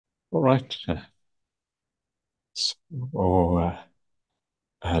All right. So,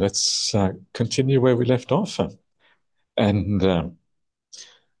 let's continue where we left off. And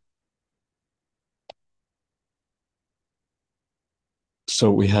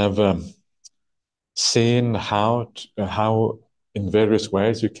so we have seen how in various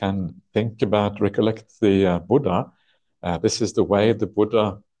ways you can think about, recollect the Buddha. This is the way the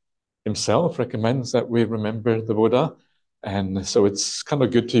Buddha himself recommends that we remember the Buddha. And so it's kind of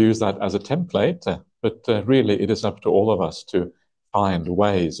good to use that as a template, but really it is up to all of us to find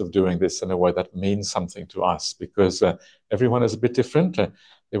ways of doing this in a way that means something to us, because everyone is a bit different.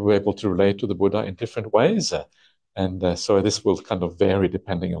 They were able to relate to the Buddha in different ways. And so this will kind of vary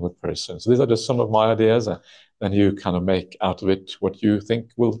depending on the person. So these are just some of my ideas, and you kind of make out of it what you think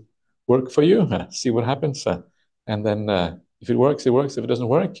will work for you. See what happens. And then if it works, it works. If it doesn't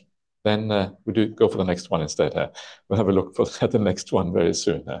work, then we do go for the next one instead. We'll have a look at the next one very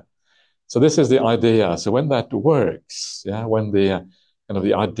soon. So this is the idea. So when that works, yeah, when the kind of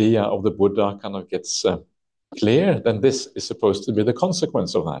the idea of the Buddha kind of gets clear, then this is supposed to be the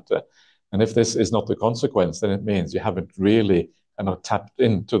consequence of that. And if this is not the consequence, then it means you haven't really kind of tapped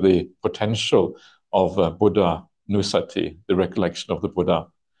into the potential of Buddha Nusati, the recollection of the Buddha.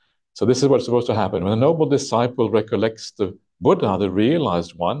 So this is what's supposed to happen. When a noble disciple recollects the Buddha, the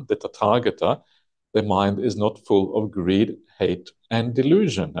realized one, the Tathagata, the mind is not full of greed, hate, and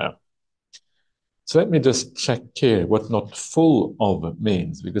delusion. Now, so let me just check here what not full of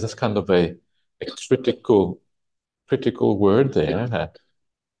means, because that's kind of a critical word there.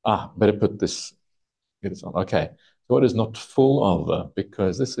 Better put this, get this on. Okay. So what is not full of?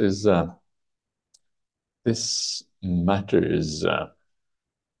 Because this matters.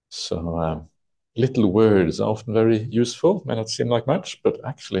 So little words are often very useful, may not seem like much, but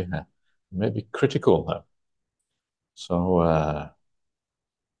actually may be critical. So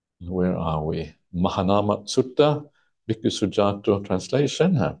where are we? Mahanama Sutta, Bhikkhu Sujato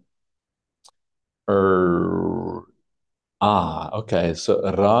translation. Er, okay. So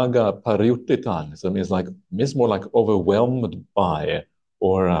raga pariyuttitan. So it means more like overwhelmed by,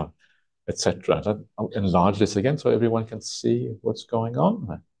 or etc. I'll enlarge this again so everyone can see what's going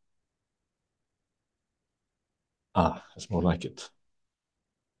on. It's more like it.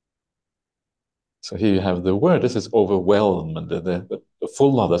 So here you have the word. This is overwhelmed. The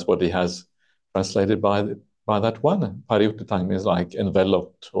full of, that's what he has translated by that one. Pariyuttang means like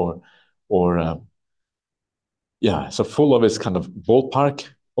enveloped or yeah. So full of is kind of ballpark,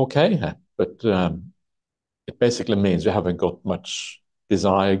 okay, but it basically means you haven't got much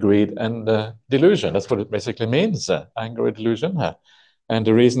desire, greed, and delusion. That's what it basically means, anger or delusion. And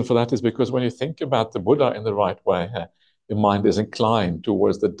the reason for that is because when you think about the Buddha in the right way, your mind is inclined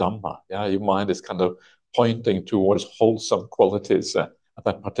towards the Dhamma. Yeah, your mind is kind of pointing towards wholesome qualities at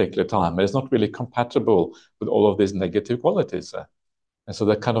that particular time. And it's not really compatible with all of these negative qualities. And so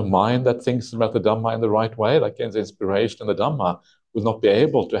the kind of mind that thinks about the Dhamma in the right way, that gains inspiration in the Dhamma, will not be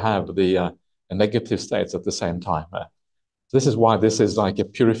able to have the negative states at the same time. This is why this is like a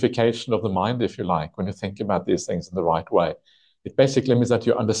purification of the mind, if you like, when you think about these things in the right way. It basically means that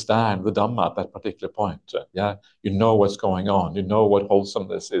you understand the Dhamma at that particular point. Yeah, you know what's going on. You know what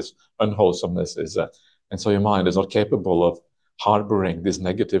wholesomeness is, unwholesomeness is, and so your mind is not capable of harboring these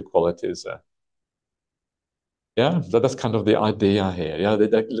negative qualities. Yeah, that's kind of the idea here. Yeah,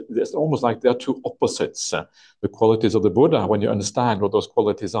 it's almost like there are two opposites. The qualities of the Buddha, when you understand what those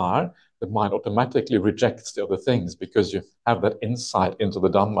qualities are, the mind automatically rejects the other things because you have that insight into the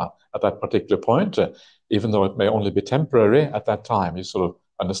Dhamma at that particular point. Even though it may only be temporary at that time, you sort of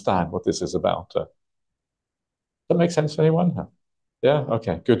understand what this is about. Does that make sense to anyone? Yeah,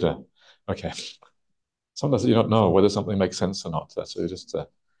 okay, good. Okay. Sometimes you don't know whether something makes sense or not. So you're just a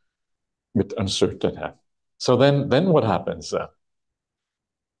bit uncertain. So then what happens?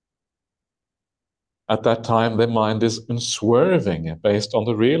 At that time, their mind is unswerving based on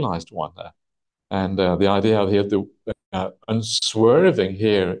the realized one. And the idea here, the unswerving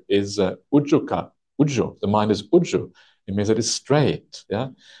here is ujuka, uju. The mind is uju. It means it is straight. Yeah.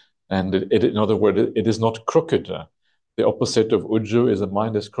 And in other words, it is not crooked. The opposite of uju is a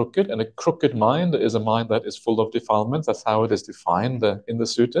mind is crooked, and a crooked mind is a mind that is full of defilements. That's how it is defined in the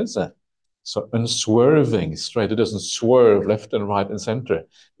sutras. So unswerving, straight. It doesn't swerve left and right and center.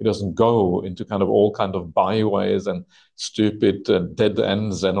 It doesn't go into kind of all kind of byways and stupid dead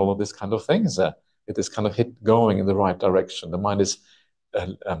ends and all of these kind of things. It is kind of hit going in the right direction. The mind is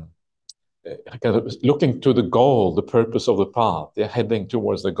kind of looking to the goal, the purpose of the path. They're heading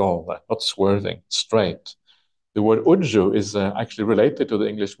towards the goal, not swerving, straight. The word uju is actually related to the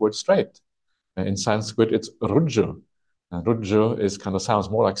English word straight. In Sanskrit, it's ruju. And Rujju is kind of sounds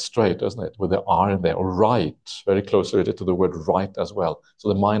more like straight, doesn't it? With the R in there, or right, very closely related to the word right as well. So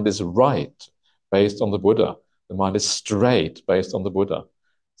the mind is right based on the Buddha. The mind is straight based on the Buddha.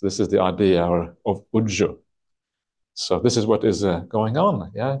 So this is the idea of Ujju. So this is what is going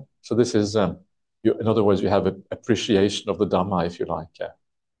on. Yeah. So this is, in other words, you have an appreciation of the Dhamma, if you like. Yeah.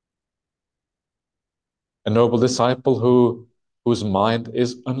 A noble disciple whose mind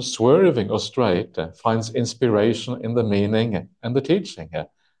is unswerving or straight finds inspiration in the meaning and the teaching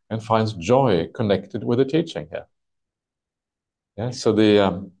and finds joy connected with the teaching. Yeah, so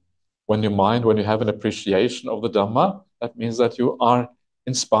when you have an appreciation of the Dhamma, that means that you are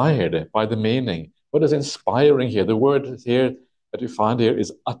inspired by the meaning. What is inspiring here? The word here that you find here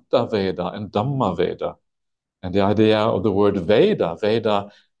is Atta Veda and Dhamma Veda. And the idea of the word Veda,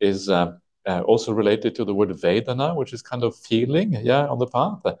 Veda is also related to the word Vedana, which is kind of feeling, yeah, on the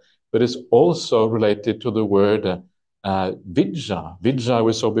path, but it's also related to the word Vijja. Vijja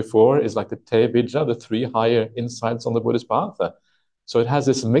we saw before is like the Te Vijja, the three higher insights on the Buddhist path. So it has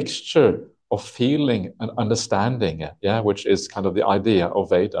this mixture of feeling and understanding, yeah, which is kind of the idea of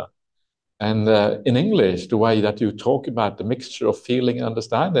Veda. And in English, the way that you talk about the mixture of feeling and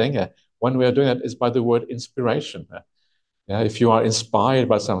understanding, one way of doing it is by the word inspiration. Yeah, if you are inspired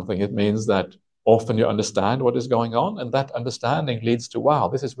by something, it means that often you understand what is going on, and that understanding leads to, wow,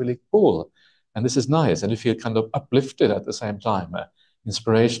 this is really cool, and this is nice, and you feel kind of uplifted at the same time.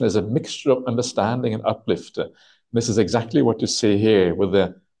 Inspiration is a mixture of understanding and uplift. This is exactly what you see here with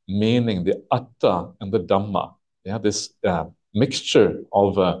the meaning, the atta and the dhamma. Yeah, this mixture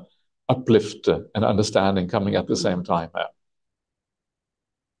of uplift and understanding coming at the same time.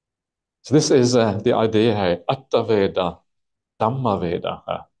 So this is the idea here, atta veda, dhamma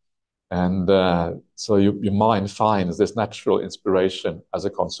veda. And so your mind finds this natural inspiration as a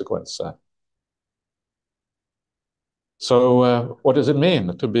consequence. So what does it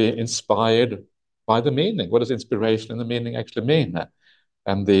mean to be inspired by the meaning? What does inspiration and the meaning actually mean?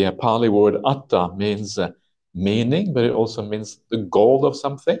 And the Pali word atta means meaning, but it also means the goal of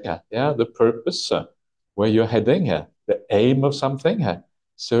something. Yeah, the purpose, where you're heading, the aim of something.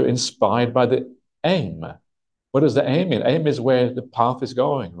 So inspired by the aim. What does the aim mean? Aim is where the path is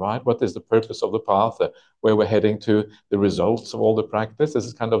going, right? What is the purpose of the path? Where we're heading to, the results of all the practice. This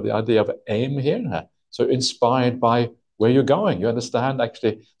is kind of the idea of aim here. So inspired by where you're going, you understand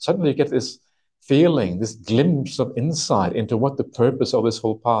actually, suddenly you get this feeling, this glimpse of insight into what the purpose of this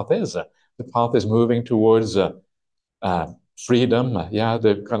whole path is. The path is moving towards freedom. Yeah,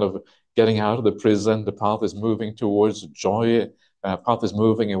 the kind of getting out of the prison. The path is moving towards joy. Path is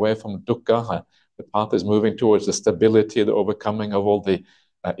moving away from dukkha. The path is moving towards the stability, the overcoming of all the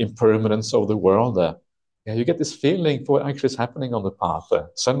impermanence of the world. Yeah, you get this feeling for what actually is happening on the path.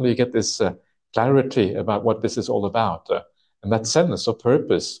 Suddenly you get this clarity about what this is all about. And that sense of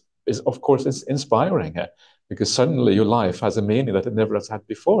purpose is, of course, it's inspiring because suddenly your life has a meaning that it never has had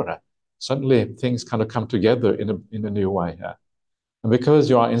before. Suddenly things kind of come together in a new way. And because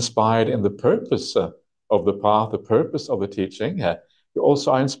you are inspired in the purpose of the path, the purpose of the teaching, you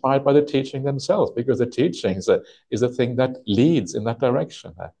also are inspired by the teaching themselves, because the teachings is the thing that leads in that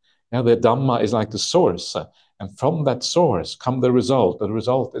direction. The Dhamma is like the source, and from that source come the result. The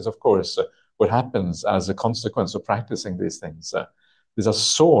result is, of course, what happens as a consequence of practicing these things. There's a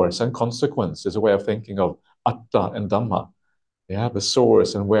source and consequence is a way of thinking of atta and Dhamma. Yeah, the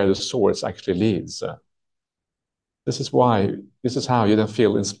source and where the source actually leads. This is how you then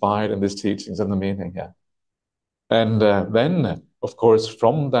feel inspired in these teachings and the meaning. Yeah. And then, of course,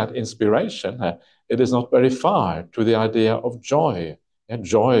 from that inspiration, it is not very far to the idea of joy. And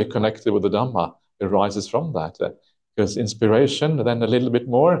joy connected with the Dhamma arises from that. Because inspiration, then a little bit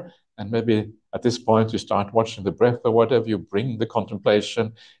more, and maybe at this point you start watching the breath or whatever, you bring the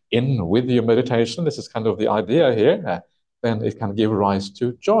contemplation in with your meditation. This is kind of the idea here. Then it can give rise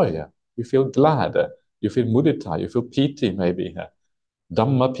to joy. You feel glad. You feel mudita. You feel piti, maybe.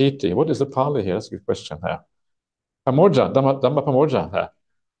 Dhamma piti. What is the Pali here? That's a good question here. Pamoja, Dhamma Pamoja.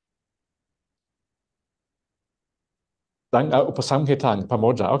 Upasamhitang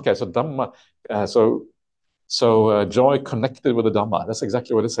Pamoja. Okay, so Dhamma, joy connected with the Dhamma. That's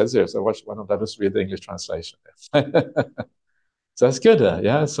exactly what it says here. So why don't I just read the English translation? So that's good,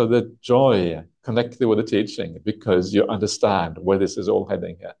 yeah. So the joy connected with the teaching because you understand where this is all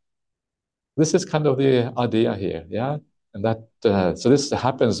heading here. This is kind of the idea here, yeah. And that so this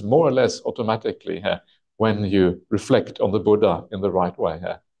happens more or less automatically when you reflect on the Buddha in the right way.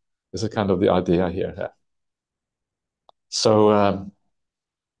 This is kind of the idea here. So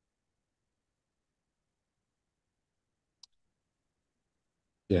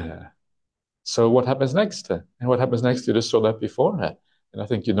yeah. So what happens next? And what happens next? You just saw that before. And I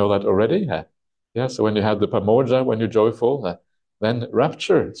think you know that already. Yeah, so when you have the pamoja, when you're joyful, then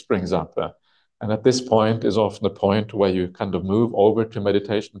rapture springs up. And at this point is often the point where you kind of move over to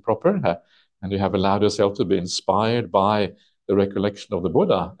meditation proper, and you have allowed yourself to be inspired by the recollection of the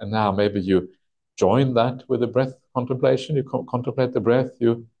Buddha. And now maybe you join that with the breath contemplation. You contemplate the breath,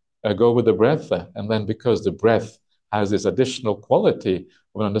 you go with the breath, and then because the breath has this additional quality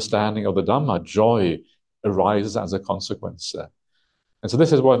of an understanding of the Dhamma, joy arises as a consequence. And so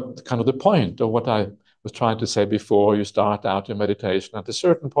this is what kind of the point of what I was trying to say before you start out in meditation. At a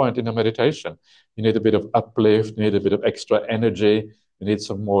certain point in a meditation, you need a bit of uplift, you need a bit of extra energy, you need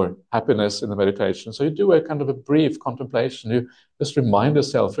some more happiness in the meditation. So you do a kind of a brief contemplation. You just remind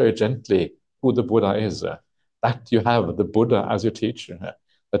yourself very gently who the Buddha is, that you have the Buddha as your teacher,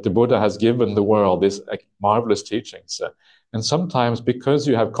 that the Buddha has given the world these marvelous teachings. And sometimes because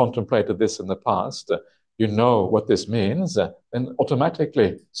you have contemplated this in the past, you know what this means, then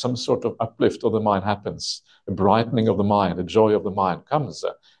automatically some sort of uplift of the mind happens. A brightening of the mind, a joy of the mind comes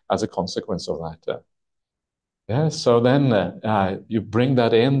as a consequence of that. Yeah, so then you bring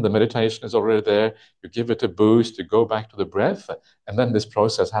that in, the meditation is already there, you give it a boost, you go back to the breath, and then this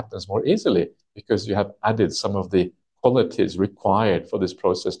process happens more easily because you have added some of the qualities required for this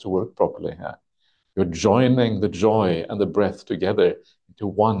process to work properly. You're joining the joy and the breath together into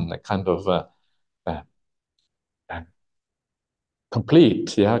one kind of uh,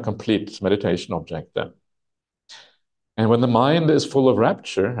 complete meditation object then. And when the mind is full of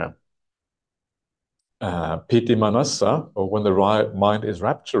rapture, piti manasa, or when the mind is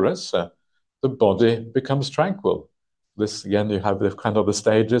rapturous, the body becomes tranquil. This again, you have the kind of the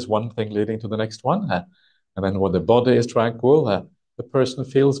stages, one thing leading to the next one. And then when the body is tranquil, the person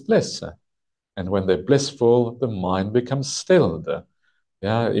feels bliss. And when they're blissful, the mind becomes stilled.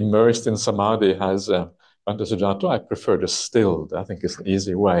 Yeah, immersed in samadhi has Bhante Sujato, I prefer the stilled. I think it's an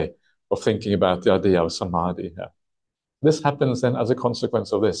easy way of thinking about the idea of samadhi. This happens then as a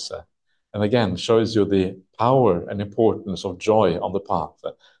consequence of this. And again, shows you the power and importance of joy on the path.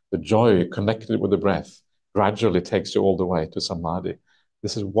 The joy connected with the breath gradually takes you all the way to samadhi.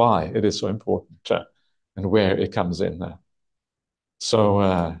 This is why it is so important and where it comes in.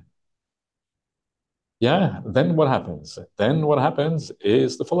 So, yeah, then what happens? Then what happens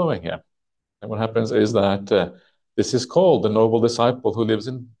is the following here. And what happens is that this is called the noble disciple who lives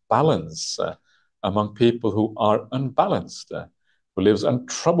in balance among people who are unbalanced, who lives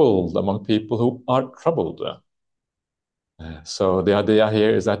untroubled among people who are troubled. So the idea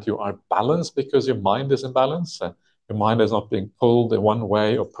here is that you are balanced because your mind is in balance. Your mind is not being pulled in one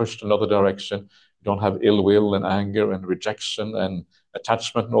way or pushed another direction. You don't have ill will and anger and rejection and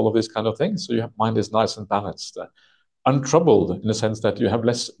attachment and all of these kind of things. So your mind is nice and balanced. Untroubled in the sense that you have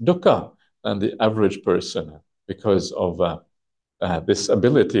less dukkha than the average person because of this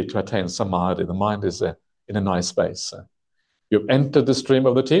ability to attain samadhi. The mind is in a nice space. You've entered the stream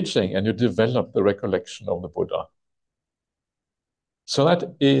of the teaching and you develop the recollection of the Buddha. So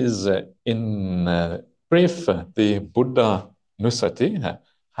that is, in brief, the Buddha Nusati,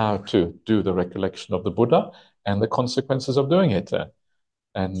 how to do the recollection of the Buddha and the consequences of doing it.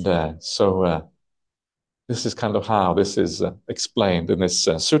 So this is kind of how this is explained in this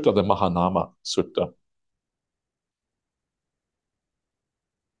Sutta, the Mahanama Sutta.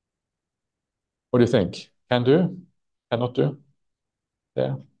 What do you think? Can do? Cannot do?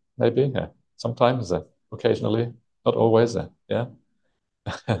 Yeah, maybe. Yeah. Sometimes, occasionally, not always. Yeah.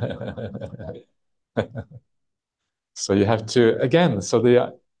 So you have to, again, so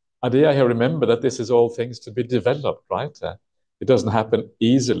the idea here, remember that this is all things to be developed, right? It doesn't happen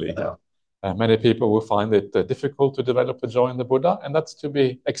easily. Many people will find it difficult to develop the joy in the Buddha, and that's to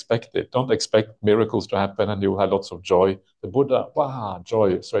be expected. Don't expect miracles to happen and you'll have lots of joy. The Buddha, wow,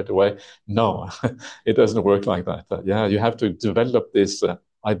 joy straight away. No, it doesn't work like that. Yeah, you have to develop these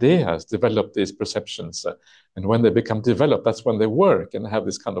ideas, develop these perceptions. And when they become developed, that's when they work and have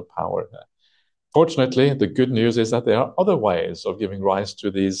this kind of power. Fortunately, the good news is that there are other ways of giving rise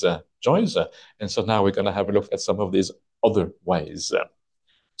to these joys. And so now we're going to have a look at some of these other ways.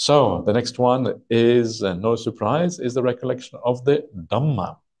 So the next one is, no surprise, is the recollection of the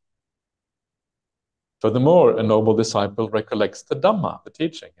Dhamma. Furthermore, a noble disciple recollects the Dhamma, the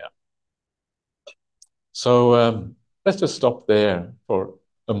teaching. So let's just stop there for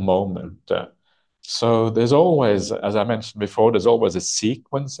a moment. So there's always, as I mentioned before, there's always a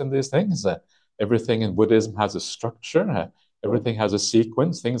sequence in these things. Everything in Buddhism has a structure. Everything has a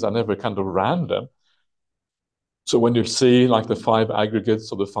sequence. Things are never kind of random. So when you see like the five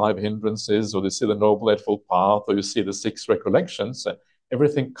aggregates or the five hindrances, or you see the Noble Eightfold Path, or you see the six recollections,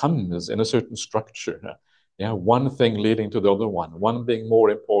 everything comes in a certain structure. Yeah, one thing leading to the other one being more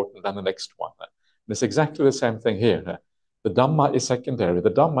important than the next one. And it's exactly the same thing here. The Dhamma is secondary.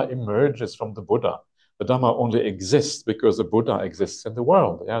 The Dhamma emerges from the Buddha. The Dhamma only exists because the Buddha exists in the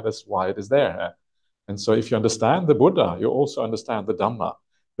world. Yeah, that's why it is there. And so if you understand the Buddha, you also understand the Dhamma.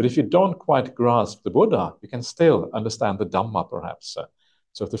 But if you don't quite grasp the Buddha, you can still understand the Dhamma, perhaps.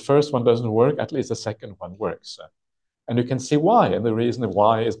 So if the first one doesn't work, at least the second one works. And you can see why. And the reason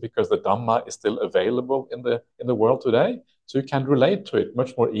why is because the Dhamma is still available in the world today. So you can relate to it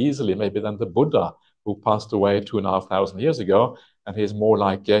much more easily, maybe, than the Buddha, who passed away 2,500 years ago. And he's more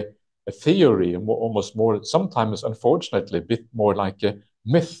like a theory, almost more, sometimes, unfortunately, a bit more like a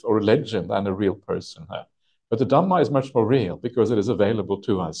myth or a legend than a real person. But the Dhamma is much more real because it is available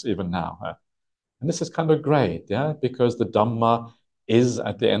to us even now. And this is kind of great, yeah, because the Dhamma is,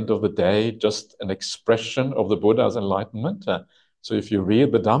 at the end of the day, just an expression of the Buddha's enlightenment. So if you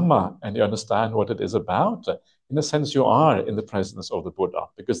read the Dhamma and you understand what it is about, in a sense, you are in the presence of the Buddha,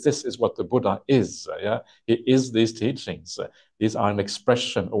 because this is what the Buddha is. Yeah, he is these teachings. These are an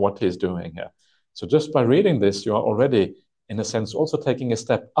expression of what he's doing here. So just by reading this, you are already, in a sense, also taking a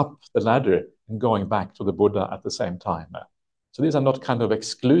step up the ladder and going back to the Buddha at the same time. So these are not kind of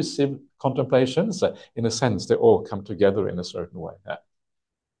exclusive contemplations. In a sense, they all come together in a certain way.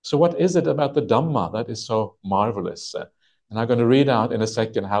 So what is it about the Dhamma that is so marvelous? And I'm going to read out in a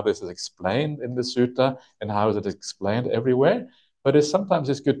second how this is explained in the Sutta and how it is explained everywhere. But sometimes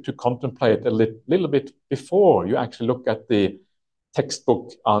it's good to contemplate a little bit before you actually look at the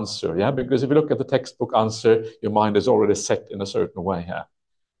textbook answer. Yeah, because if you look at the textbook answer, your mind is already set in a certain way. Yeah.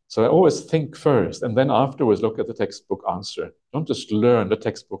 So I always think first and then afterwards look at the textbook answer. Don't just learn the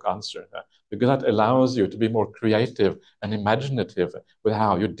textbook answer, because that allows you to be more creative and imaginative with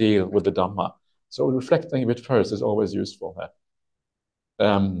how you deal with the Dhamma. So reflecting a bit first is always useful.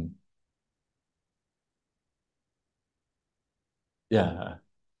 Um, yeah.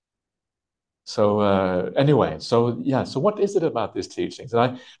 So anyway, so yeah, so what is it about these teachings?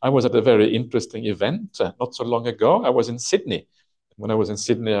 And I was at a very interesting event not so long ago. I was in Sydney. When I was in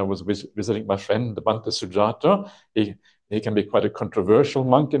Sydney, I was visiting my friend Bhante Sujato. He can be quite a controversial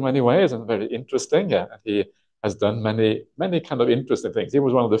monk in many ways and very interesting. Yeah. He has done many kind of interesting things. He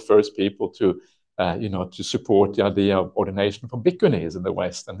was one of the first people to to support the idea of ordination for bhikkhunis in the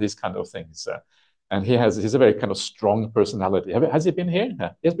West and these kind of things. And he's a very kind of strong personality. Has he been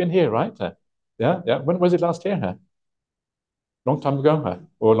here? He's been here, right? Yeah, yeah. When was it last year? Huh? Long time ago? Huh?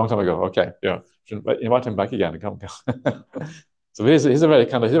 Or a long time ago? Okay, yeah. Should invite him back again. Come. So he's a very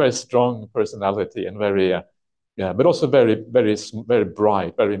he's a very strong personality and very yeah, but also very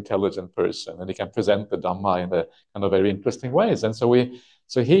bright, very intelligent person, and he can present the Dhamma in a kind of very interesting ways. And so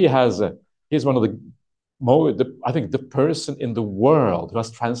he's one of I think the person in the world who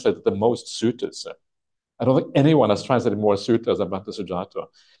has translated the most suttas. I don't think anyone has translated more suttas than Bhante Sujato.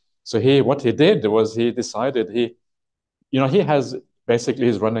 So what he did was he decided he has basically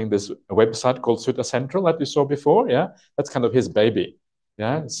he's running this website called Sutta Central that you saw before. Yeah, that's kind of his baby.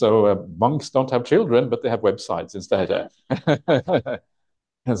 Yeah, so monks don't have children, but they have websites instead.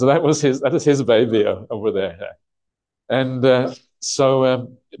 And so that is his baby over there. And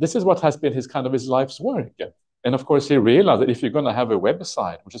this is what has been his life's work. And of course, he realized that if you're going to have a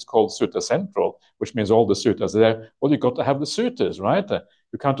website, which is called Sutta Central, which means all the suttas there, well, you got to have the suttas, right?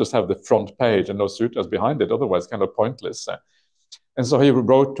 You can't just have the front page and no suttas behind it. Otherwise, kind of pointless. And so he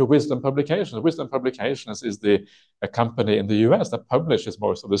wrote to Wisdom Publications. Wisdom Publications is a company in the US that publishes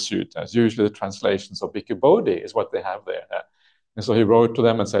most of the suttas. Usually the translations of Bhikkhu Bodhi is what they have there. And so he wrote to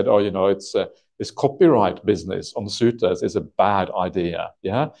them and said, it's this copyright business on the suttas is a bad idea.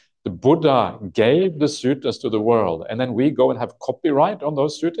 Yeah, the Buddha gave the suttas to the world, and then we go and have copyright on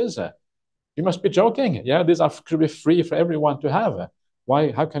those suttas. You must be joking. Yeah, these should be free for everyone to have.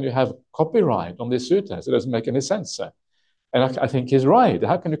 Why? How can you have copyright on these suttas? It doesn't make any sense. And I think he's right.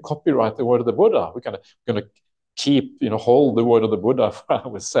 How can you copyright the word of the Buddha? We're going to keep, hold the word of the Buddha for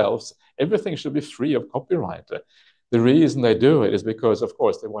ourselves. Everything should be free of copyright. The reason they do it is because, of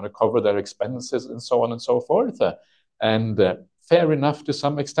course, they want to cover their expenses and so on and so forth. And fair enough to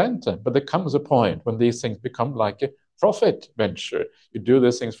some extent. But there comes a point when these things become like a profit venture. You do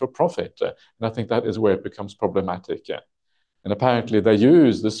these things for profit. And I think that is where it becomes problematic. And apparently they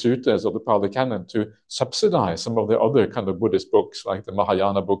use the suttas of the Pali Canon to subsidize some of the other kind of Buddhist books, like the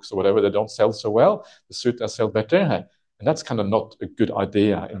Mahayana books or whatever. They don't sell so well. The suttas sell better. And that's kind of not a good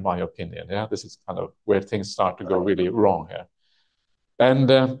idea, in my opinion. Yeah, this is kind of where things start to go really wrong here.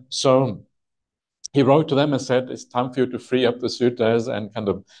 And so he wrote to them and said, it's time for you to free up the suttas and kind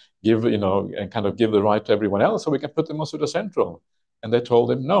of give the right to everyone else so we can put them on Sutta Central. And they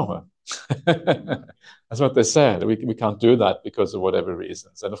told him, no. That's what they said. We can't do that because of whatever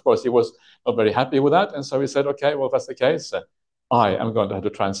reasons. And of course, he was not very happy with that. And so he said, okay, well, if that's the case, I am going to have to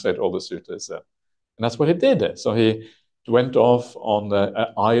translate all the suttas. And that's what he did. So he went off on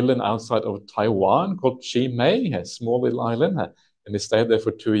an island outside of Taiwan called Chimay, a small little island. And he stayed there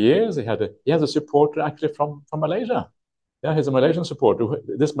for 2 years. He has a supporter actually from Malaysia. Yeah, he's a Malaysian supporter.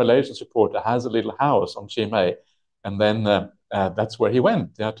 This Malaysian supporter has a little house on Chimay. And then that's where he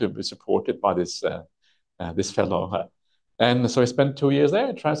went, yeah, to be supported by this fellow. And so he spent 2 years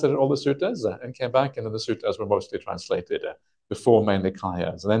there, translated all the suttas, and came back, and then the suttas were mostly translated, the four main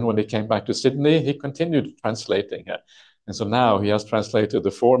Nikayas. And then when he came back to Sydney, he continued translating. And so now he has translated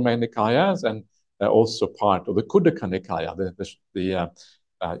the four main Nikayas and also part of the Khuddaka Nikaya,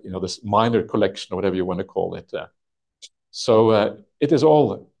 this minor collection, or whatever you want to call it. So it is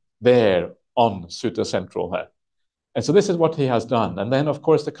all there on Sutta Central. And so this is what he has done. And then, of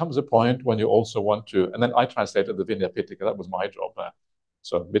course, there comes a point when you also want to, and then I translated the Vinaya Pitaka. That was my job.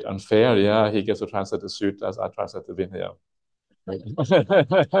 So a bit unfair. Yeah, he gets to translate the Suttas, I translate the Vinaya.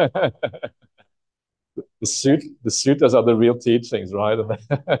 The Suttas are the real teachings, right?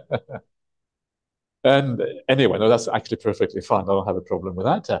 And anyway, no, that's actually perfectly fine. I don't have a problem with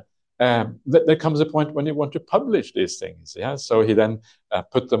that. There comes a point when you want to publish these things. Yeah, so he then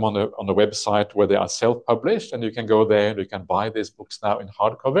put them on a website where they are self-published, and you can go there and you can buy these books now in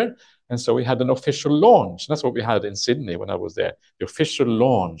hardcover. And so we had an official launch. That's what we had in Sydney when I was there. The official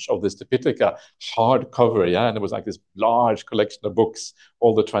launch of this Tipitaka hardcover. Yeah, and it was like this large collection of books,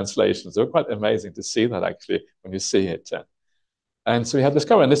 all the translations. They were quite amazing to see that actually when you see it. And so we had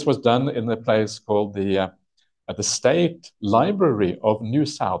discovered, and this was done in a place called the State Library of New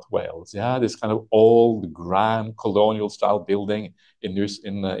South Wales. Yeah, this kind of old, grand, colonial-style building in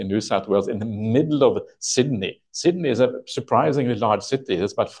New South Wales, in the middle of Sydney. Sydney is a surprisingly large city.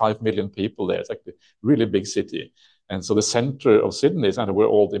 There's about 5 million people there. It's like a really big city. And so the center of Sydney is kind of where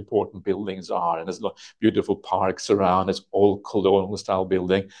all the important buildings are. And there's beautiful parks around. It's old colonial-style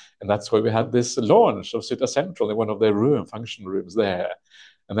building. And that's where we had this launch of Sutta Central in one of their function rooms there.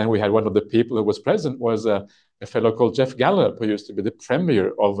 And then we had one of the people who was present was a fellow called Jeff Gallup, who used to be the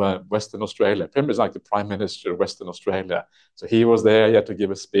Premier of Western Australia. Premier is like the Prime Minister of Western Australia. So he was there, he had to give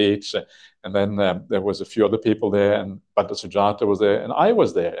a speech. And then there was a few other people there, and Bhatta Sujata was there, and I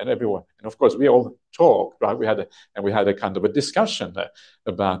was there, and everyone. And of course, we all talked, right? We had a kind of a discussion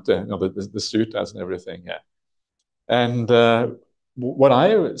about the suttas and everything. Yeah. And what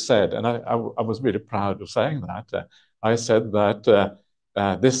I said, and I was really proud of saying that, I said that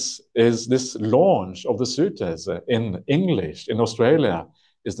this launch of the suttas in English in Australia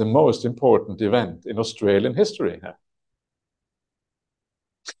is the most important event in Australian history.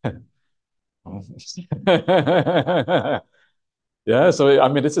 Yeah, so I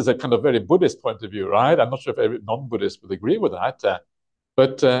mean, this is a kind of very Buddhist point of view, right? I'm not sure if every non-Buddhist would agree with that,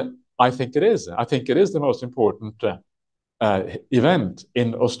 but I think it is. I think it is the most important event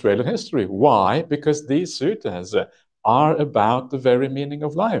in Australian history. Why? Because these suttas are about the very meaning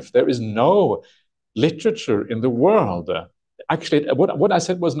of life. There is no literature in the world. Actually, what I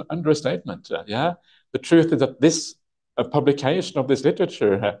said was an understatement. Yeah, the truth is that this publication of this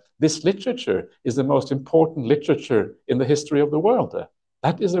literature is the most important literature in the history of the world.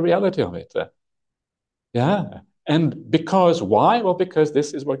 That is the reality of it. Yeah. And because why? Well, because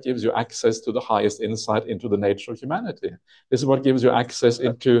this is what gives you access to the highest insight into the nature of humanity. This is what gives you access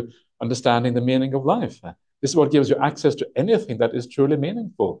into understanding the meaning of life. This is what gives you access to anything that is truly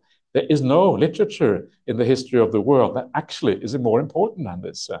meaningful. There is no literature in the history of the world that actually is more important than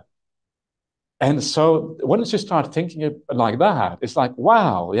this. And so once you start thinking like that, it's like,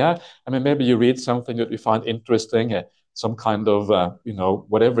 wow, yeah. I mean, maybe you read something that you find interesting, some kind of,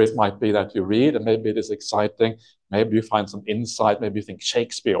 whatever it might be that you read, and maybe it is exciting. Maybe you find some insight. Maybe you think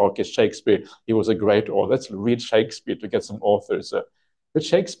Shakespeare, okay, Shakespeare, he was a great author. Let's read Shakespeare to get some authors. But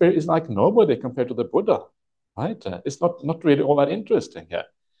Shakespeare is like nobody compared to the Buddha, right? It's not really all that interesting here.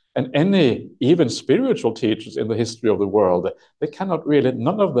 And any, even spiritual teachers in the history of the world, they cannot really,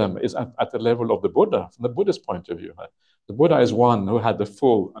 none of them is at the level of the Buddha, from the Buddhist point of view. The Buddha is one who had the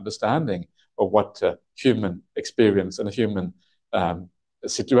full understanding of what human experience and a human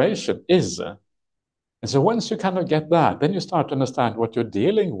situation is. And so once you kind of get that, then you start to understand what you're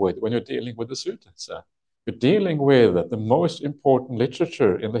dealing with when you're dealing with the suttas. You're dealing with the most important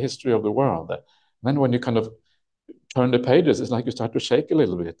literature in the history of the world. And then when you kind of turn the pages, it's like you start to shake a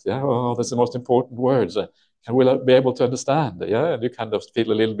little bit. Yeah, oh, that's the most important words. And will I be able to understand? Yeah, and you kind of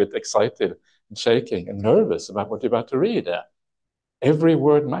feel a little bit excited and shaking and nervous about what you're about to read. Every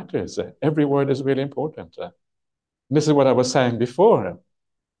word matters. Every word is really important. And this is what I was saying before,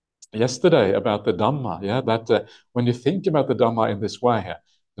 yesterday, about the Dhamma, yeah, that when you think about the Dhamma in this way,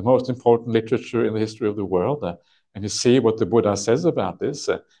 the most important literature in the history of the world, and you see what the Buddha says about this.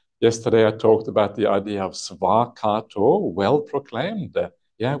 Yesterday, I talked about the idea of svakato, well proclaimed.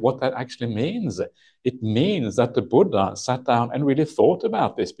 Yeah, what that actually means. It means that the Buddha sat down and really thought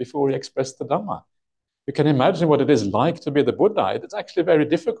about this before he expressed the Dhamma. You can imagine what it is like to be the Buddha. It's actually very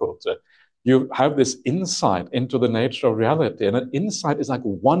difficult. You have this insight into the nature of reality, and an insight is like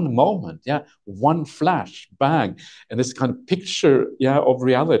one moment, yeah, one flash, bang, and this kind of picture, yeah, of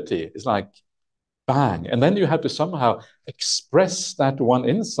reality is like bang, and then you have to somehow express that one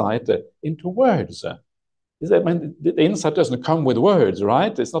insight into words. I mean, the insight doesn't come with words,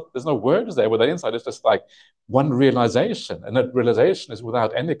 right? It's not. There's no words there. With the insight, it's just like one realization, and that realization is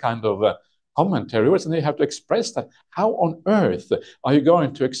without any kind of commentary. And then you have to express that. How on earth are you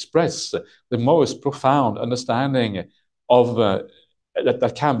going to express the most profound understanding of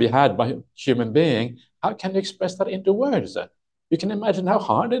that can be had by a human being? How can you express that into words? You can imagine how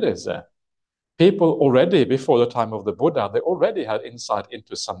hard it is. People already, before the time of the Buddha, they already had insight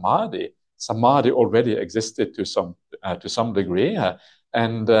into samadhi. Samadhi already existed to some degree,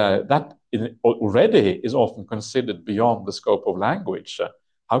 and that already is often considered beyond the scope of language.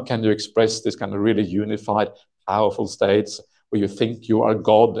 How can you express this kind of really unified, powerful states where you think you are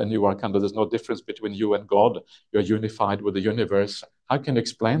God and you are kind of, there's no difference between you and God, you're unified with the universe? How can you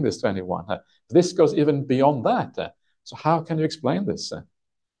explain this to anyone? This goes even beyond that. So how can you explain this?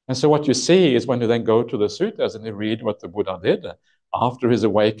 And so what you see is when you then go to the suttas and you read what the Buddha did after his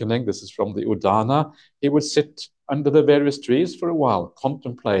awakening, this is from the Udana, he would sit under the various trees for a while,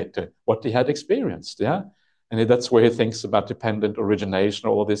 contemplate what he had experienced, yeah? And that's where he thinks about dependent origination,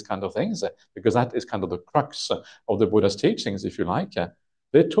 all these kind of things, because that is kind of the crux of the Buddha's teachings, if you like.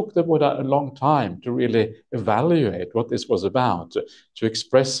 It took the Buddha a long time to really evaluate what this was about, to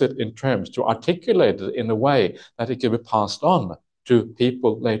express it in terms, to articulate it in a way that it can be passed on to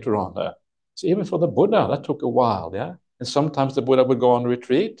people later on. So even for the Buddha, that took a while, yeah? And sometimes the Buddha would go on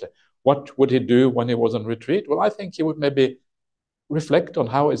retreat. What would he do when he was on retreat? Well, I think he would maybe reflect on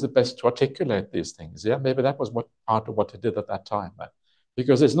how is it best to articulate these things, yeah? Maybe that was part of what he did at that time.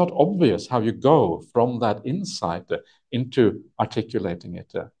 Because it's not obvious how you go from that insight into articulating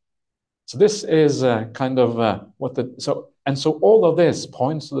it. So this is kind of so all of this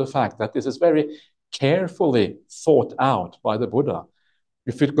points to the fact that this is very carefully thought out by the Buddha.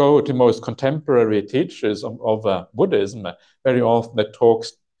 If you go to most contemporary teachers of Buddhism, very often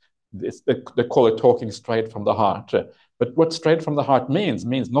they call it talking straight from the heart. But what straight from the heart means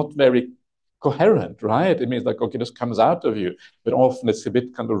not very coherent, right? It means like, okay, this comes out of you, but often it's a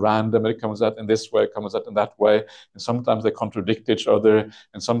bit kind of random. It comes out in this way, it comes out in that way. And sometimes they contradict each other.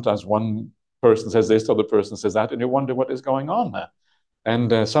 And sometimes one person says this, the other person says that, and you wonder what is going on.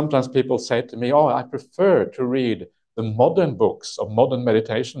 And sometimes people say to me, oh, I prefer to read the modern books of modern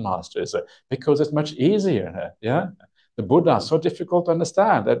meditation masters because it's much easier. Yeah, the Buddha is so difficult to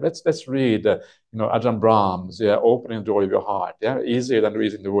understand. Let's read, Ajahn Brahms, yeah, Opening the Door of Your Heart. Yeah, easier than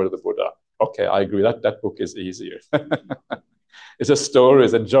reading the Word of the Buddha. Okay, I agree. That book is easier. It's just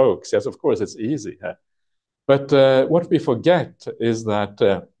stories and jokes. Yes, of course, it's easy. But what we forget is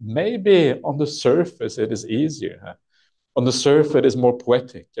that maybe on the surface it is easier. On the surface, it is more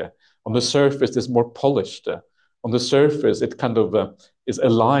poetic. On the surface, it's more polished. On the surface, it kind of is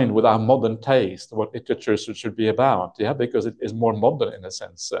aligned with our modern taste, what literature should be about, yeah, because it is more modern in a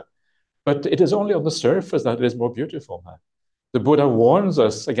sense. But it is only on the surface that it is more beautiful. The Buddha warns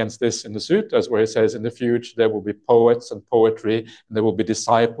us against this in the suttas, where he says in the future there will be poets and poetry, and there will be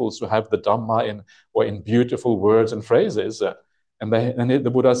disciples who have the Dhamma in beautiful words and phrases. And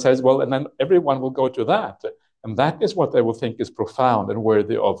the Buddha says, well, and then everyone will go to that. And that is what they will think is profound and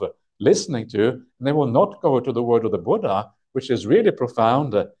worthy of listening to. And they will not go to the word of the Buddha, which is really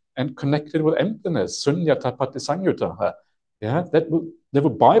profound and connected with emptiness, sunyata patisanyuta. Yeah, they will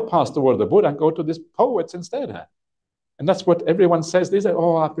bypass the word of the Buddha and go to these poets instead. And that's what everyone says. They say,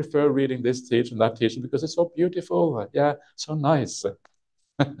 oh, I prefer reading this teaching and that teaching because it's so beautiful. Yeah, so nice.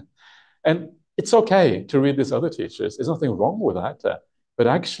 And it's okay to read these other teachers. There's nothing wrong with that. But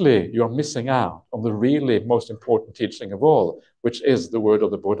actually, you're missing out on the really most important teaching of all, which is the word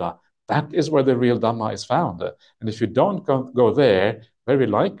of the Buddha. That is where the real Dhamma is found. And if you don't go there, very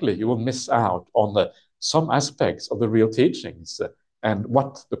likely you will miss out on some aspects of the real teachings and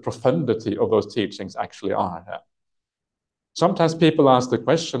what the profundity of those teachings actually are. Sometimes people ask the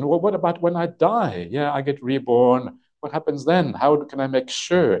question, well, what about when I die? Yeah, I get reborn. What happens then? How can I make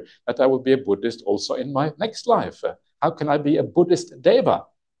sure that I will be a Buddhist also in my next life? How can I be a Buddhist deva?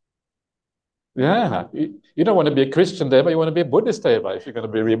 Yeah, you don't want to be a Christian Deva, you want to be a Buddhist Deva if you're going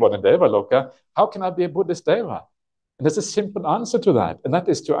to be reborn in Deva Loka. How can I be a Buddhist Deva? And there's a simple answer to that, and that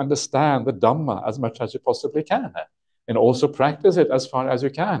is to understand the Dhamma as much as you possibly can, and also practice it as far as you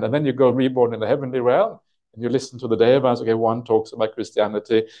can. And then you go reborn in the heavenly realm, and you listen to the Devas. Okay, one talks about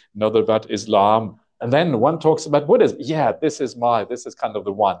Christianity, another about Islam, and then one talks about Buddhism. Yeah, this is kind of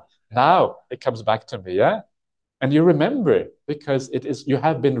the one. Now it comes back to me, yeah? And you remember because it is you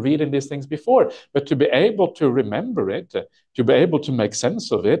have been reading these things before. But to be able to remember it, to be able to make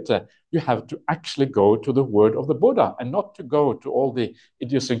sense of it, you have to actually go to the word of the Buddha and not to go to all the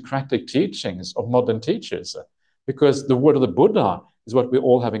idiosyncratic teachings of modern teachers, because the word of the Buddha is what we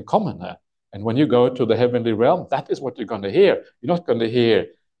all have in common. And when you go to the heavenly realm, that is what you're going to hear. You're not going to hear,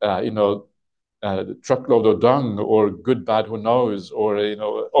 truckload of dung or good, bad, who knows, or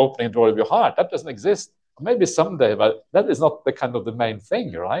opening the door of your heart. That doesn't exist. Maybe someday, but that is not the kind of the main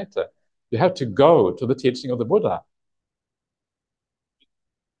thing, right? You have to go to the teaching of the Buddha.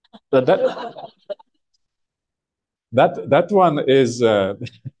 That one is. There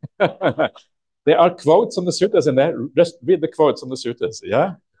are quotes on the suttas in there. Just read the quotes on the suttas.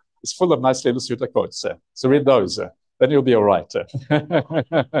 Yeah, it's full of nice little sutta quotes. So read those. Then you'll be all right.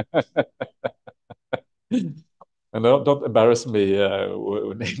 And don't embarrass me.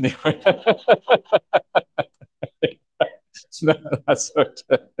 No, that's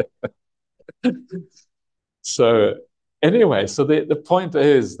okay. So anyway, so the point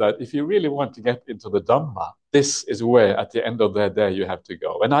is that if you really want to get into the Dhamma, this is where at the end of the day you have to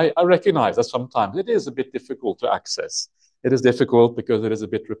go. And I recognize that sometimes it is a bit difficult to access. It is difficult because it is a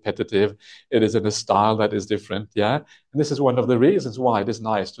bit repetitive. It is in a style that is different, yeah? And this is one of the reasons why it is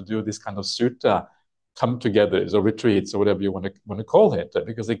nice to do this kind of sutta come-togethers or retreats or whatever you want to call it,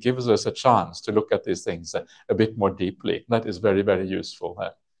 because it gives us a chance to look at these things a bit more deeply. That is very, very useful.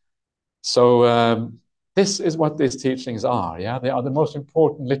 So this is what these teachings are. Yeah, they are the most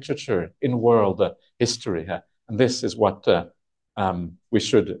important literature in world history, and this is what we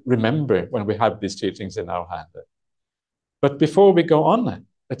should remember when we have these teachings in our hand. But before we go on,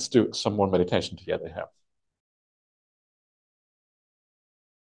 let's do some more meditation together here.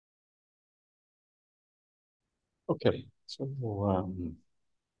 Okay. So,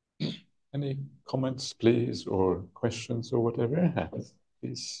 any comments, please, or questions, or whatever?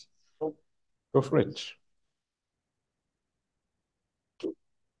 Please go for it.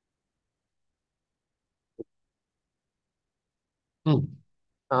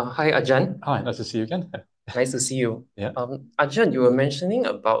 Hi, Ajahn. Hi, nice to see you again. Nice to see you. Yeah. Ajahn, you were mentioning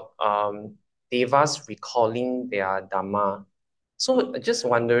about devas recalling their dharma. So just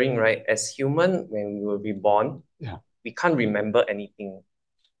wondering, right, as human, when we were reborn, Yeah. we can't remember anything.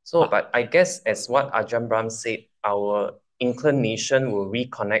 So, but I guess as what Ajahn Brahm said, our inclination will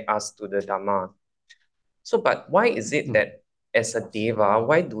reconnect us to the dharma. So, but why is it that as a deva,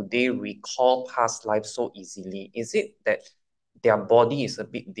 why do they recall past life so easily? Is it that their body is a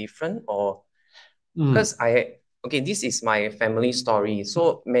bit different, or because this is my family story.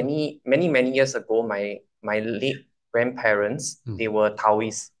 So many years ago, my late grandparents, they were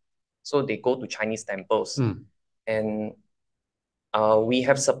Taoists. So they go to Chinese temples. And we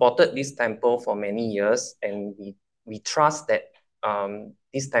have supported this temple for many years, and we trust that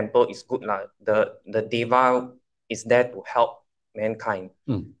this temple is good. The Deva is there to help mankind.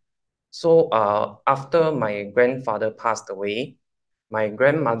 So after my grandfather passed away, my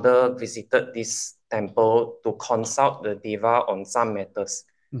grandmother visited this temple to consult the Deva on some matters.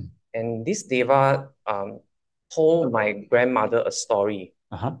 And this Deva told my grandmother a story.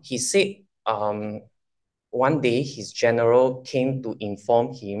 He said one day his general came to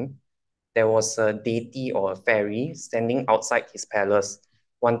inform him there was a deity or a fairy standing outside his palace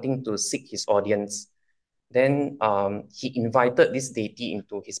wanting to seek his audience. Then he invited this deity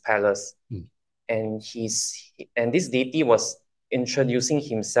into his palace. And this deity was introducing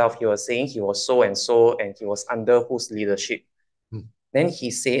himself. He was saying he was so and so, and he was under whose leadership. Then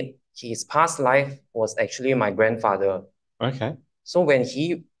he said his past life was actually my grandfather. Okay. So when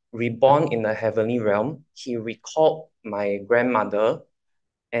he reborn in the heavenly realm, he recalled my grandmother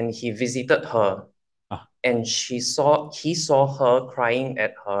and he visited her. And he saw her crying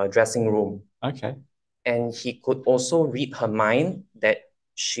at her dressing room. Okay. And he could also read her mind that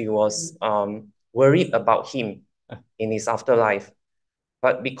she was worried about him in his afterlife.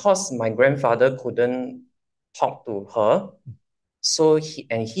 But because my grandfather couldn't talk to her, so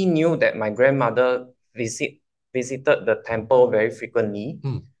he knew that my grandmother visited the temple very frequently.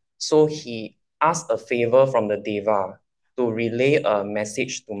 So he asked a favor from the Deva to relay a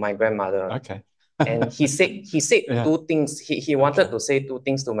message to my grandmother. Okay. And he said Yeah. two things. He wanted Okay. to say two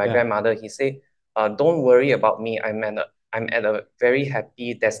things to my Yeah. grandmother. He said, don't worry about me. I'm at a very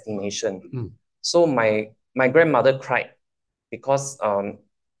happy destination. Mm. So my grandmother cried because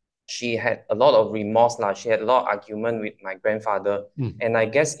she had a lot of remorse lah. She had a lot of argument with my grandfather. Mm. And I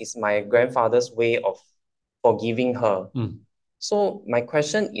guess it's my grandfather's way of forgiving her. Mm. So my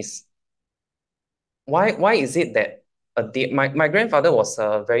question is, why is it that my grandfather was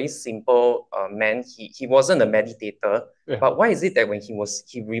a very simple man. He wasn't a meditator, Yeah. but why is it that when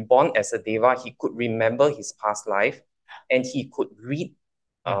he reborn as a deva, he could remember his past life and he could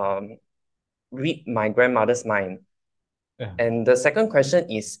Yeah. read my grandmother's mind? Yeah. And the second question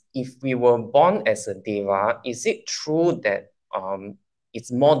is, if we were born as a deva, is it true that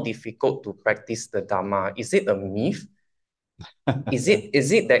it's more difficult to practice the Dharma? Is it a myth? Is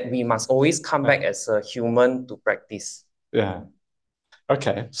it that we must always come back as a human to practice? Yeah.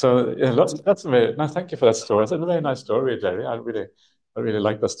 Okay. So yeah, that's a very no, thank you for that story. It's a very nice story, Jerry. I really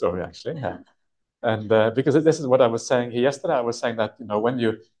like that story actually. Yeah. And because this is what I was saying here yesterday, I was saying that when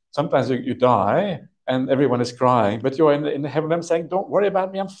you sometimes you die and everyone is crying, but you're in heaven. I'm saying, don't worry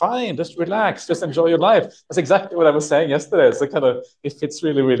about me. I'm fine. Just relax. Just enjoy your life. That's exactly what I was saying yesterday. It's a kind of it fits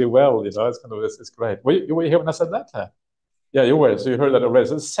really really well. It's kind of it's great. Were you here when I said that? Huh? Yeah, you were. So you heard that already.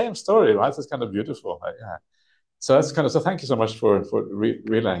 So it's the same story, right? So it's kind of beautiful. Yeah. So that's kind of so. Thank you so much for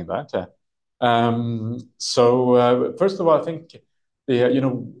relaying that. First of all, I think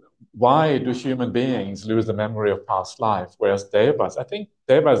why do human beings lose the memory of past life, whereas devas, I think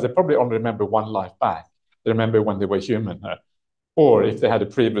devas they probably only remember one life back. They remember when they were human, or if they had a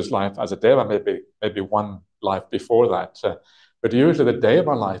previous life as a deva, maybe one life before that. But usually the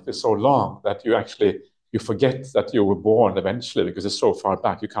deva life is so long that you forget that you were born eventually because it's so far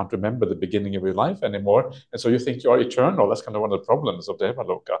back. You can't remember the beginning of your life anymore. And so you think you are eternal. That's kind of one of the problems of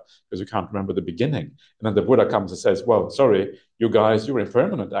Devaloka, because you can't remember the beginning. And then the Buddha comes and says, well, sorry, you guys, you're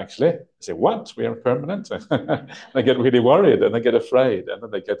impermanent, actually. I say, what? We're impermanent? They get really worried and they get afraid. And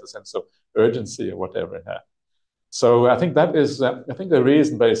then they get a sense of urgency or whatever. So I think I think the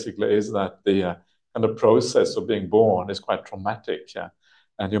reason basically is that the kind of process of being born is quite traumatic.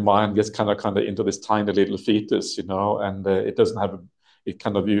 And your mind gets kind of into this tiny little fetus, and it doesn't have it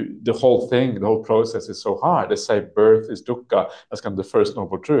kind of the whole thing, the whole process is so hard. They say birth is dukkha. That's kind of the first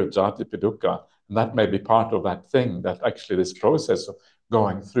noble truth, jati pi dukkha. And that may be part of that thing, that actually this process of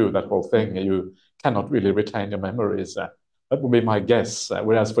going through that whole thing, you cannot really retain your memories. That would be my guess.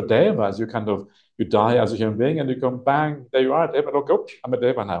 Whereas for devas, you die as a human being and you come bang, there you are, deva, look, oh, I'm a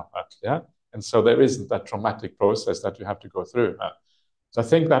deva now. Yeah. And so there isn't that traumatic process that you have to go through. So I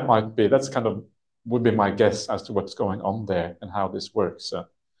think that's kind of would be my guess as to what's going on there and how this works.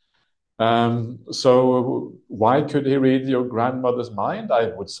 So why could he read your grandmother's mind? I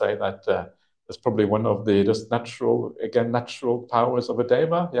would say that that's probably one of the just natural powers of a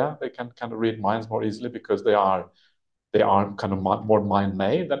deva. Yeah, they can kind of read minds more easily because they are kind of more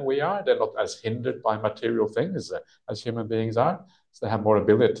mind-made than we are. They're not as hindered by material things as human beings are. So they have more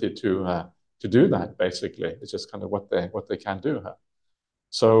ability to do that. Basically, it's just kind of what they can do.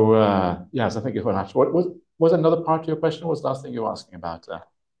 So yes, I think it will have. What was another part of your question? What was the last thing you were asking about?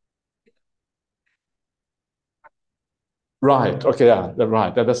 Right. Okay. Yeah.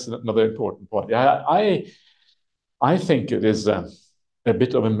 Right. That's another important point. Yeah. I think it is a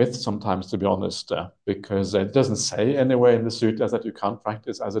bit of a myth sometimes, to be honest, because it doesn't say anywhere in the sutras that you can't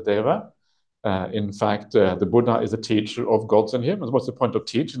practice as a deva. In fact, the Buddha is a teacher of gods and humans. What's the point of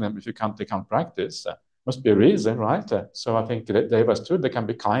teaching them if they can't practice? Must be a reason, right? So I think devas too, they can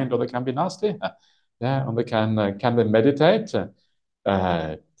be kind or they can be nasty. Yeah, and can they meditate?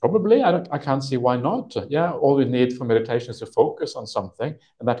 Probably, I can't see why not. Yeah, all we need for meditation is to focus on something,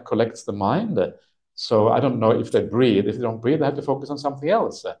 and that collects the mind. So I don't know if they breathe. If they don't breathe, they have to focus on something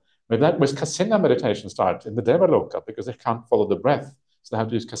else. Maybe that was kasina meditation start in the Devaloka because they can't follow the breath. So they have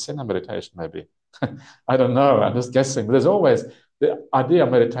to use kasina meditation, maybe. I don't know. I'm just guessing. But there's always the idea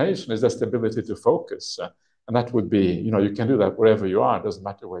of meditation is just the ability to focus. And that would be, you can do that wherever you are. It doesn't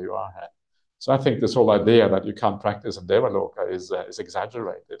matter where you are. So I think this whole idea that you can't practice in Devaloka is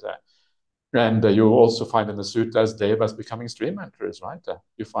exaggerated. And you also find in the sutras devas becoming stream enterers, right?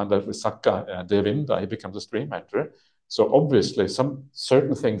 You find that with Sakka Devinda, he becomes a stream enterer. So obviously, some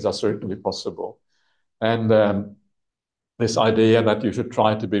certain things are certainly possible. And this idea that you should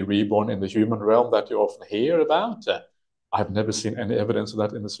try to be reborn in the human realm that you often hear about, I've never seen any evidence of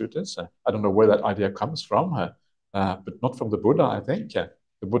that in the sutras. I don't know where that idea comes from, but not from the Buddha, I think.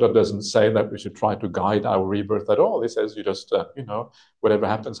 The Buddha doesn't say that we should try to guide our rebirth at all. He says you just, whatever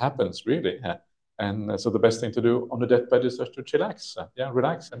happens, happens, really. And so the best thing to do on the deathbed is just to chillax,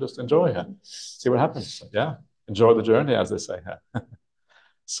 relax and just enjoy. See what happens. Enjoy the journey, as they say.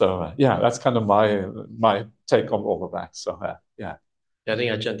 So that's kind of my take on all of that. So yeah. I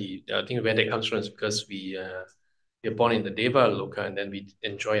think Ajahn, I think where that comes from is because we're born in the Deva Loka, and then we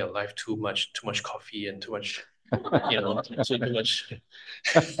enjoy our life too much coffee and too much, so too much.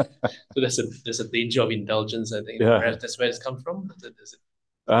 So there's a danger of indulgence. I think that's where it's come from.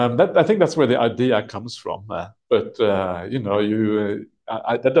 I think that's where the idea comes from. But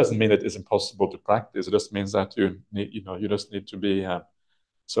that doesn't mean it is impossible to practice. It just means that you just need to be.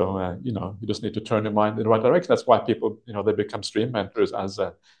 You just need to turn your mind in the right direction. That's why people, they become stream mentors as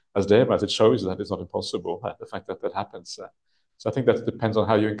devas. It shows that it's not impossible. The fact that happens. So I think that depends on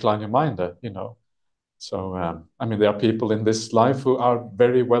how you incline your mind. So there are people in this life who are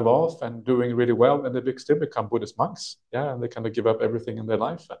very well off and doing really well, and they still become Buddhist monks. And they kind of give up everything in their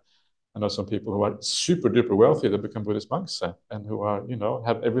life. I know some people who are super duper wealthy that become Buddhist monks and who are,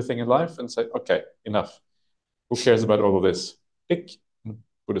 have everything in life and say, okay, enough. Who cares about all of this? Pick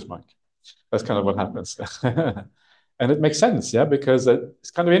Buddhist monk. That's kind of what happens. And it makes sense, because it's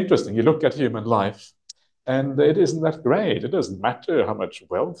kind of interesting. You look at human life and it isn't that great. It doesn't matter how much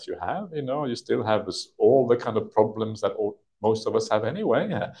wealth you have, you still have all the kind of problems that most of us have anyway.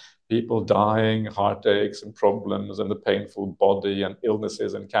 People dying, heartaches and problems and the painful body and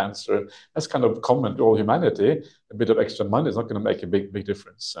illnesses and cancer. That's kind of common to all humanity. A bit of extra money is not going to make a big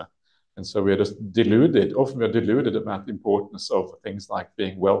difference. And so we are just deluded. Often we are deluded about the importance of things like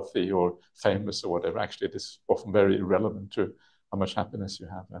being wealthy or famous or whatever. Actually, it is often very irrelevant to how much happiness you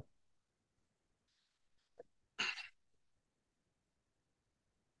have.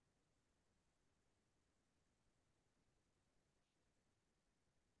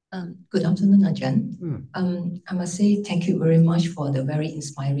 Good afternoon, Ajahn. I must say thank you very much for the very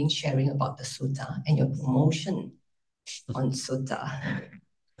inspiring sharing about the Sutta and your promotion on Sutta.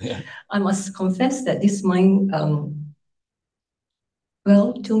 I must confess that this mind, to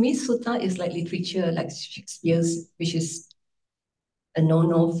me, Sutta is like literature, like Shakespeare's, which is a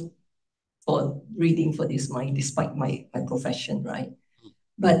no-no for reading for this mind, despite my profession, right?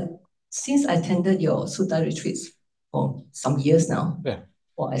 But since I attended your Sutta retreats for some years now,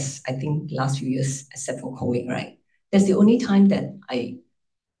 or as I think last few years, except for COVID, right? That's the only time that I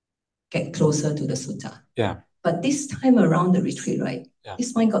get closer to the Sutta. But this time around the retreat, right?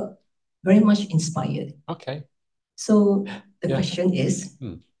 This mind got very much inspired. Okay. So the question is,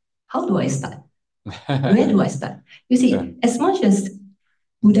 how do I start? Where do I start? You see, as much as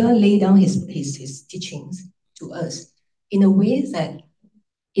Buddha laid down his teachings to us in a way that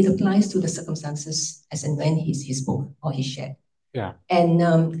it applies to the circumstances as and when he spoke or he shared. And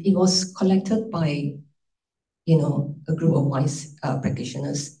it was collected by, a group of wise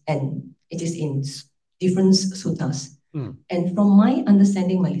practitioners, and it is in different suttas. And from my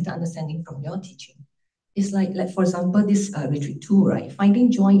understanding, my little understanding from your teaching, it's like for example, this retreat 2, right? Finding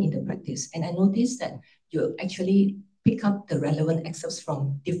joy in the practice. And I noticed that you actually pick up the relevant excerpts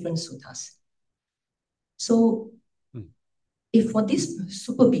from different suttas. So if for these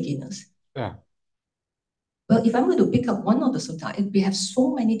super beginners, well, if I'm going to pick up one of the sutta, we have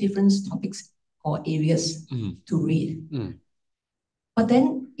so many different topics or areas to read. But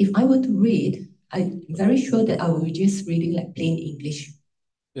then if I were to read, I'm very sure that I will be just reading like plain English.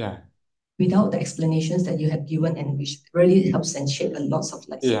 Without the explanations that you have given, and which really helps and shape a lot of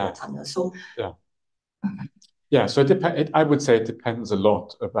like Satipatthana. So so I would say it depends a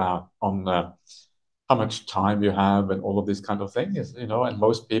lot on how much time you have and all of these kind of things, and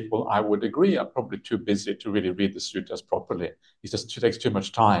most people, I would agree, are probably too busy to really read the suttas properly. It just takes too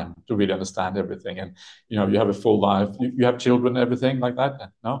much time to really understand everything. And, you have a full life, you have children and everything like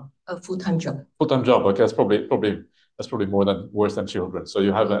that, no? A full-time job. Full-time job, okay, that's probably worse than children. So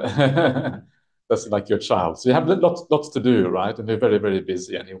you have that's like your child. So you have lots to do, right? And you're very, very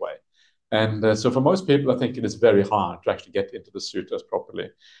busy anyway. And so for most people, I think it is very hard to actually get into the suttas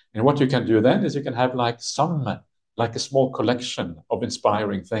properly. And what you can do then is you can have like a small collection of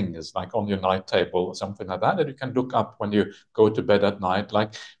inspiring things, like on your night table or something like that you can look up when you go to bed at night.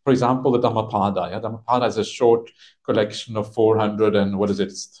 Like, for example, the Dhammapada. Dhammapada is a short collection of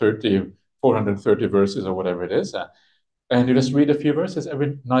 430 verses or whatever it is. And you just read a few verses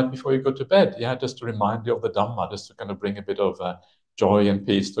every night before you go to bed. Just to remind you of the Dhamma, just to kind of bring a bit of joy and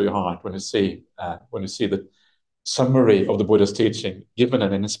peace to your heart when you see the summary of the Buddha's teaching given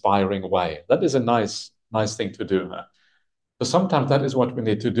in an inspiring way. That is a nice thing to do. So sometimes that is what we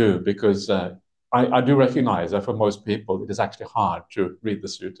need to do, because I do recognize that for most people it is actually hard to read the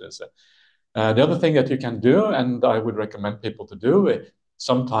suttas. The other thing that you can do, and I would recommend people to do,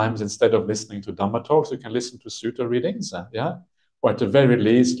 sometimes instead of listening to Dhamma talks, you can listen to sutta readings, yeah? Or at the very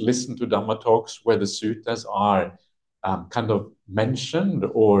least, listen to Dhamma talks where the suttas are kind of mentioned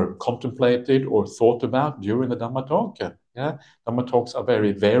or contemplated or thought about during the Dhamma talk. Yeah, Dhamma talks are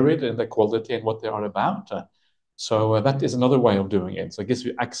very varied in their quality and what they are about. So that is another way of doing it. So it gives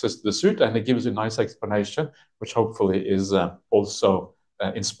you access to the sutta and it gives you a nice explanation, which hopefully is also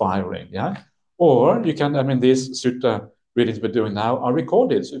inspiring. Yeah, or you can, I mean, these sutta readings we're doing now are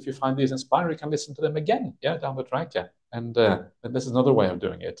recorded. So if you find these inspiring, you can listen to them again. Yeah, down the track. Yeah, and this is another way of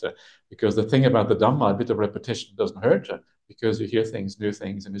doing it. Because the thing about the Dhamma, a bit of repetition doesn't hurt, because you hear things, new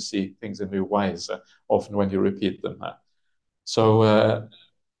things, and you see things in new ways, often when you repeat them. So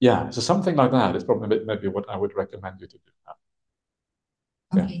yeah, so something like that is probably maybe what I would recommend you to do.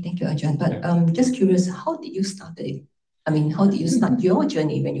 Okay, thank you, Ajahn. But just curious, how did you start it? I mean, how did you start your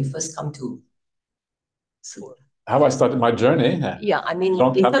journey when you first come to Sutta? How I started my journey? Yeah, I mean,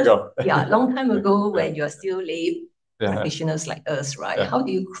 long time ago. Yeah, long time ago when you're still lay practitioners like us, right? Yeah. How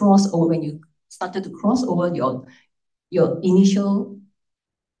do you cross over when you started to cross over your initial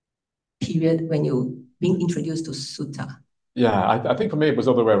period when you being introduced to Sutta? Yeah, I think for me it was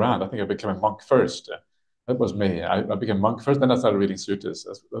all the way around. I think I became a monk first. That was me. I became a monk first, then I started reading suttas.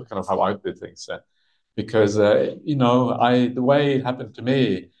 That's kind of how I did things. Because you know, the way it happened to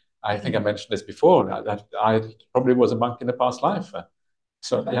me, I think I mentioned this before, that I probably was a monk in the past life.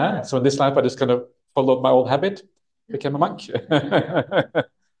 So yeah, so in this life I just kind of followed my old habit, became a monk.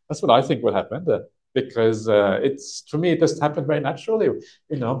 That's what I think would happen. Because it's, for me, it just happened very naturally.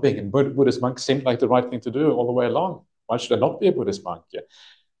 You know, being a Buddhist monk seemed like the right thing to do all the way along. Why should I not be a Buddhist monk?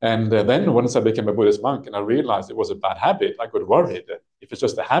 And then once I became a Buddhist monk and I realized it was a bad habit, I got worried. If it's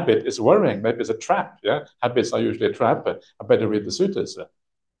just a habit, it's worrying. Maybe it's a trap. Yeah, habits are usually a trap. I better read the suttas.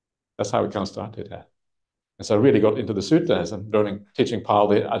 That's how it kind of started. And so I really got into the suttas and learning, teaching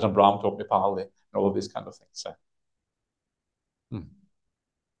Pali. Ajahn Brahm taught me Pali and all of these kind of things.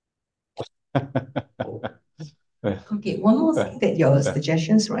 Okay, one more thing that your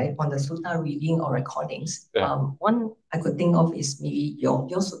suggestions, right, on the sutta reading or recordings. One I could think of is maybe your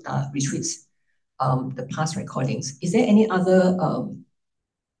sutta retreats, the past recordings. Is there any other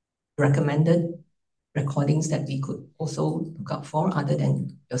recommended recordings that we could also look up for other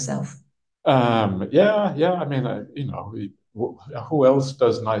than yourself? Yeah. I mean, you know, who else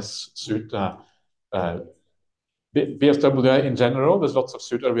does nice sutta? BSWA in general, there's lots of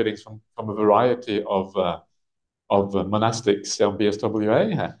sutta readings from a variety of monastics on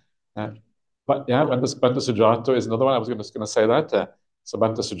BSWA. But yeah, Bhante Sujato is another one. I was just going to say that. So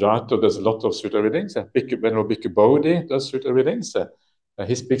Bhante Sujato does a lot of sutta readings. Venerable Bhikkhu Bodhi does sutta readings.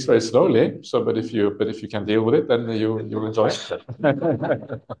 He speaks very slowly, so but if you can deal with it, then you'll enjoy it.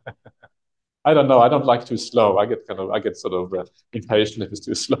 I don't know. I don't like too slow. I get sort of impatient if it's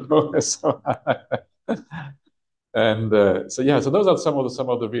too slow. So, and so yeah, so those are some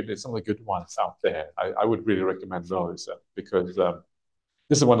of the good ones out there. I would really recommend those because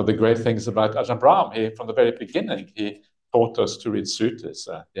this is one of the great things about Ajahn Brahm. He, from the very beginning, he taught us to read suttas.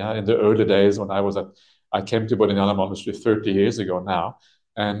 Yeah, in the early days when I came to Bodhinyana Monastery 30 years ago now,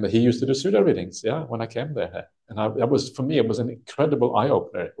 and he used to do sutta readings. Yeah, when I came there, and for me, it was an incredible eye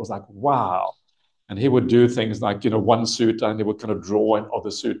opener. It was like, wow. And he would do things like, one sutta, and he would kind of draw in other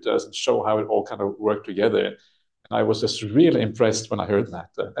suttas and show how it all kind of worked together. And I was just really impressed when I heard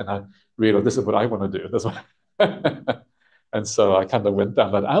that. And I realized this is what I want to do. That's what. And so I kind of went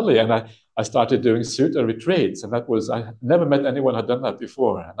down that alley, and I started doing sutta retreats. And I never met anyone who had done that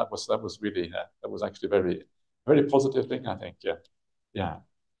before. And that was really, that was actually very, very positive thing, I think. Yeah. Yeah.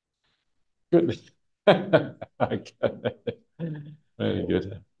 Good. Okay. Very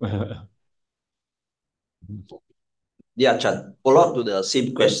good. Yeah, Chan, follow up to the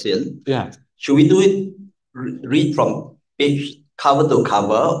same question. Yeah. Should we do it, read from page cover to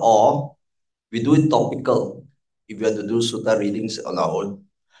cover, or we do it topical if we have to do sutta readings on our own?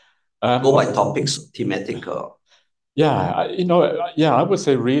 Go by topics, thematic. Yeah, I would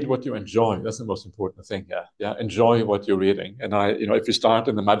say read what you enjoy. That's the most important thing. Yeah, enjoy what you're reading. And if you start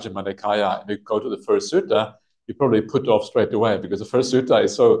in the Majjhima Nikaya and you go to the first sutta, you probably put off straight away because the first sutta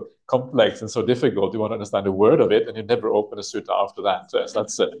is so complex and so difficult. You want to understand a word of it, and you never open a sutta after that. So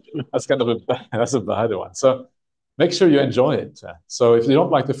that's kind of a bad one. So make sure you enjoy it. So if you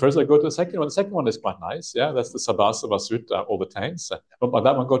don't like the first, go to the second one. The second one is quite nice. Yeah, that's the Sabbasava Sutta, all the taints. Don't like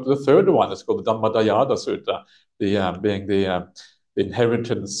that one, go to the third one. It's called the Dhammadayada Sutta, being the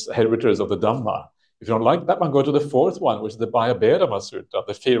inheritors of the Dhamma. If you don't like that one, go to the fourth one, which is the Bhayabherama Sutta,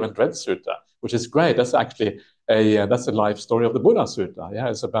 the Fear and Dread Sutta, which is great. That's actually that's the life story of the Buddha Sutta. Yeah,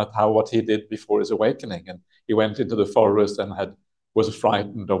 it's about what he did before his awakening, and he went into the forest and had was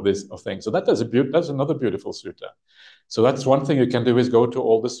frightened of things. So that's another beautiful sutta. So that's one thing you can do, is go to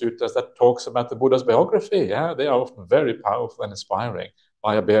all the suttas that talks about the Buddha's biography. Yeah, they are often very powerful and inspiring.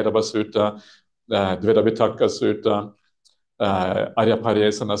 Ayabhedava Sutta, Dvedavitaka Sutta,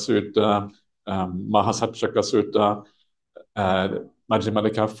 Aryapariyesana Sutta, Mahasatchaka Sutta, Majjhima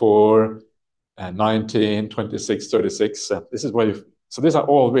Nikaya 4, 19, 26, 36. This is where so these are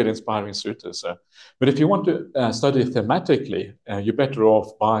all really inspiring suttas. But if you want to study thematically, you're better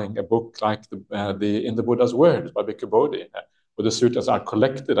off buying a book like In the Buddha's Words by Bhikkhu Bodhi, where the suttas are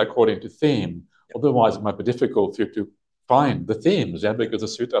collected according to theme. Otherwise, it might be difficult for you to find the themes, because the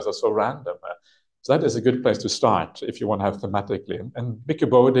suttas are so random. So that is a good place to start if you want to have thematically. And Bhikkhu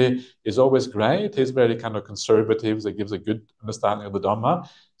Bodhi is always great. He's very kind of conservative. So he gives a good understanding of the Dhamma.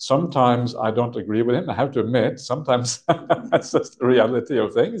 Sometimes I don't agree with him, I have to admit. Sometimes that's just the reality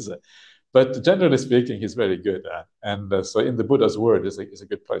of things. But generally speaking, he's very good. And so In the Buddha's Word is a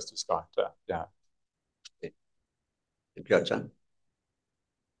good place to start. Yeah. Thank you, Ajahn.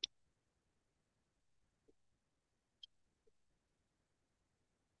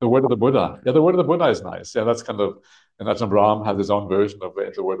 The Word of the Buddha. Yeah, the Word of the Buddha is nice. Yeah, that's kind of, and Ajahn Brahm has his own version of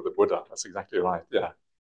the Word of the Buddha. That's exactly right. Yeah.